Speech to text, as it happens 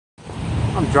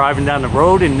I'm driving down the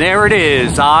road and there it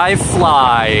is,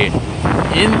 iFLY,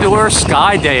 indoor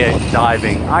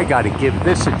skydiving. I gotta give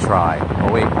this a try.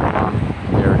 Oh wait, hold on,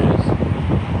 there it is.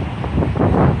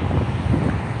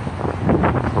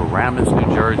 PARAMUS,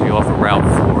 New Jersey, off of Route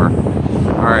 4.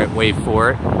 All right, wait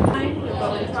for it.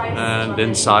 And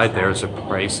inside there's a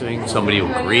pricing. Somebody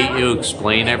will greet you,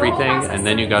 explain everything, and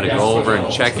then you gotta go over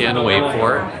and check in, wait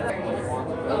for it.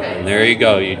 And there you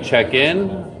go, you check in,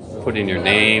 put in your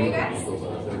name,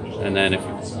 and then if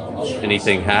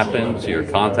anything happens, your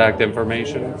contact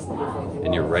information,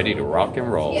 and you're ready to rock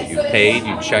and roll. You paid,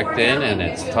 you checked in, and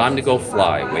it's time to go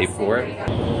fly. Wait for it.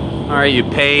 All right, you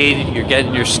paid, you're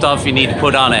getting your stuff, you need to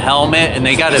put on a helmet, and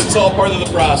they got This is all part of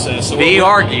the process. So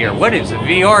VR gear. What is it,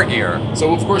 VR gear?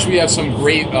 So of course we have some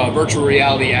great virtual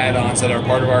reality add-ons that are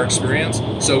part of our experience.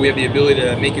 So we have the ability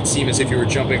to make it seem as if you were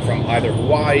jumping from either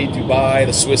Hawaii, Dubai,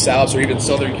 the Swiss Alps, or even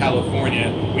Southern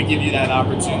California. We give you that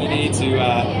opportunity to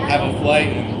have a flight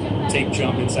and take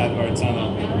jump inside of our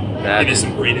tunnel. Give you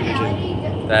some great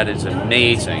images. That is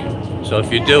amazing. So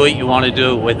if you do it, you want to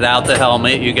do it without the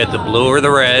helmet, you get the blue or the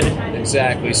red.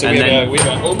 Exactly. So we have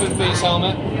an open face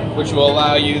helmet, which will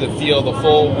allow you to feel the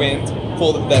full wind,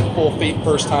 that full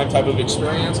first time type of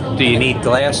experience. Do you need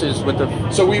glasses with the?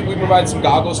 So we provide some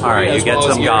goggles for you, as well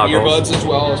as earbuds as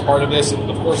well as part of this, and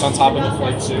of course on top of the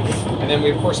flight suit. And then we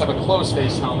of course have a closed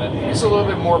face helmet. This is a little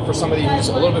bit more for somebody who's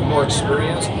a little bit more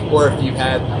experienced, or if you've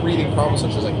had breathing problems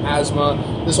such as like asthma.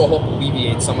 This will help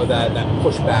alleviate some of that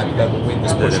pushback that the wind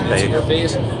is pushing into your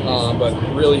face. But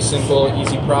really simple,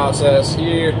 easy process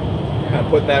here. Kind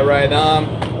of put that right on.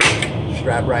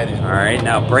 Strap right in. All right,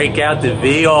 now break out the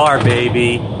VR,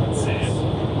 baby.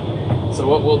 So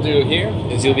what we'll do here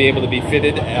is you'll be able to be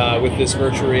fitted with this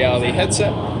virtual reality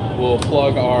headset. We'll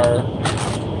plug our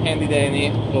handy dandy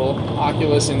little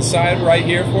Oculus inside right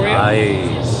here for you.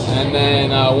 Nice. And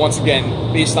then once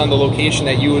again, based on the location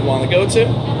that you would want to go to,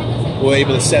 we're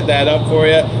able to set that up for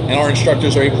you, and our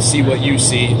instructors are able to see what you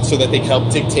see so that they can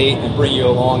help dictate and bring you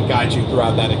along, guide you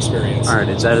throughout that experience. All right,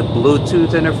 is that a Bluetooth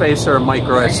interface or a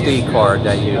micro SD card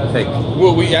that you pick?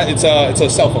 Well, it's a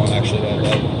cell phone actually.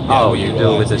 You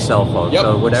do it with a cell phone. Yep.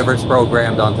 So whatever's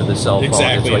programmed onto the cell phone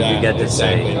is what you get to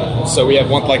say. So we have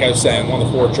one, like I was saying, one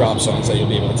of the 4 drop zones that you'll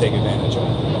be able to take advantage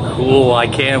of. Cool, I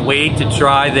can't wait to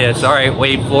try this. All right,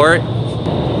 wait for it.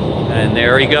 And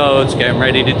there he goes, getting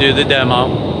ready to do the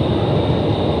demo.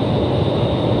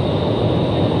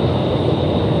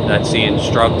 That's the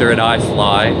instructor at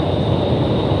iFLY.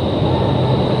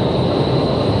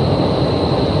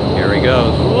 Here he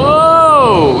goes.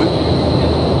 Whoa!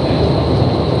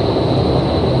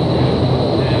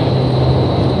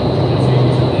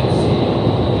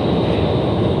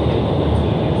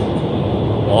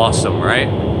 Awesome, right?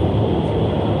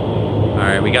 All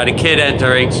right, we got a kid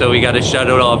entering, so we got to shut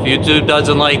it off. YouTube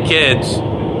doesn't like kids.